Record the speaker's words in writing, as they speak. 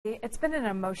It's been an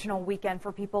emotional weekend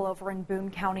for people over in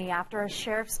Boone County after a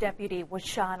sheriff's deputy was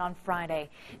shot on Friday.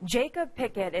 Jacob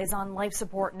Pickett is on life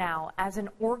support now. As an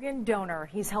organ donor,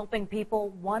 he's helping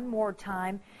people one more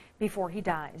time before he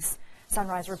dies.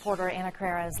 Sunrise reporter Anna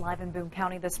Carrera is live in Boone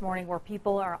County this morning where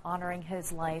people are honoring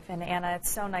his life. And Anna,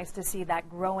 it's so nice to see that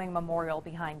growing memorial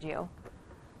behind you.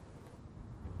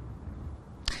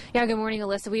 Yeah, good morning,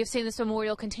 Alyssa. We have seen this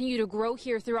memorial continue to grow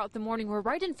here throughout the morning. We're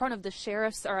right in front of the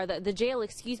sheriff's, or the jail,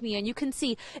 and you can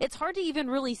see it's hard to even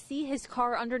really see his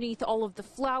car underneath all of the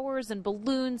flowers and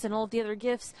balloons and all of the other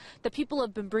gifts that people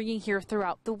have been bringing here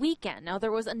throughout the weekend. Now, there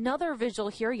was another vigil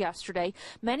here yesterday.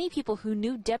 Many people who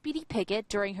knew Deputy Pickett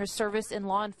during her service in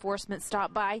law enforcement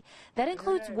stopped by. That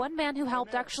includes one man who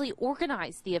helped actually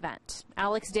organize the event.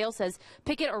 Alex Dale says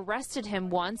Pickett arrested him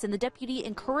once, and the deputy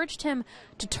encouraged him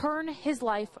to turn his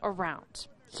life around.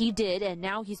 He did, and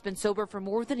now he's been sober for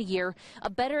more than a year. A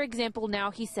better example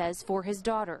now, he says, for his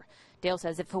daughter. Dale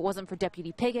says if it wasn't for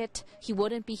Deputy Pickett, he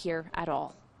wouldn't be here at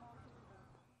all.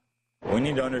 We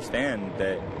need to understand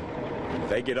that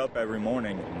they get up every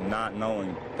morning not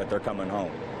knowing that they're coming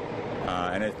home.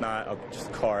 And it's not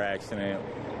just a car accident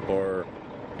or,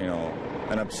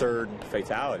 an absurd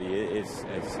fatality. It's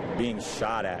being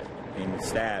shot at, being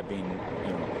stabbed, being,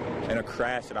 in a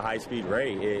crash at a high-speed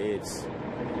rate.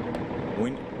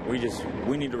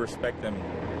 We need to respect them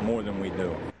more than we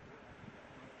do.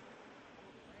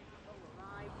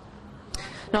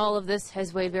 Now, all of this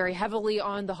has weighed very heavily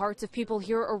on the hearts of people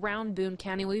here around Boone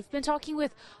County. We've been talking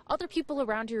with other people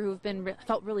around here who have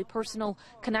felt really personal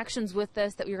connections with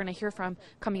this that we're going to hear from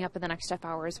coming up in the next half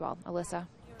hour as well. Alyssa.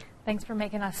 Thanks for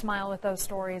making us smile with those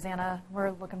stories, Anna. We're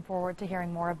looking forward to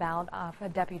hearing more about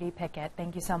Deputy Pickett.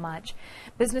 Thank you so much.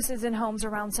 Businesses and homes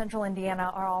around central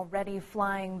Indiana are already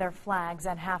flying their flags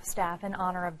at half-staff in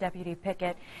honor of Deputy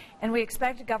Pickett, and we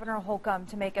expect Governor Holcomb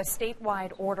to make a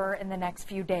statewide order in the next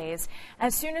few days.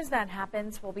 As soon as that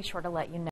happens, we'll be sure to let you know.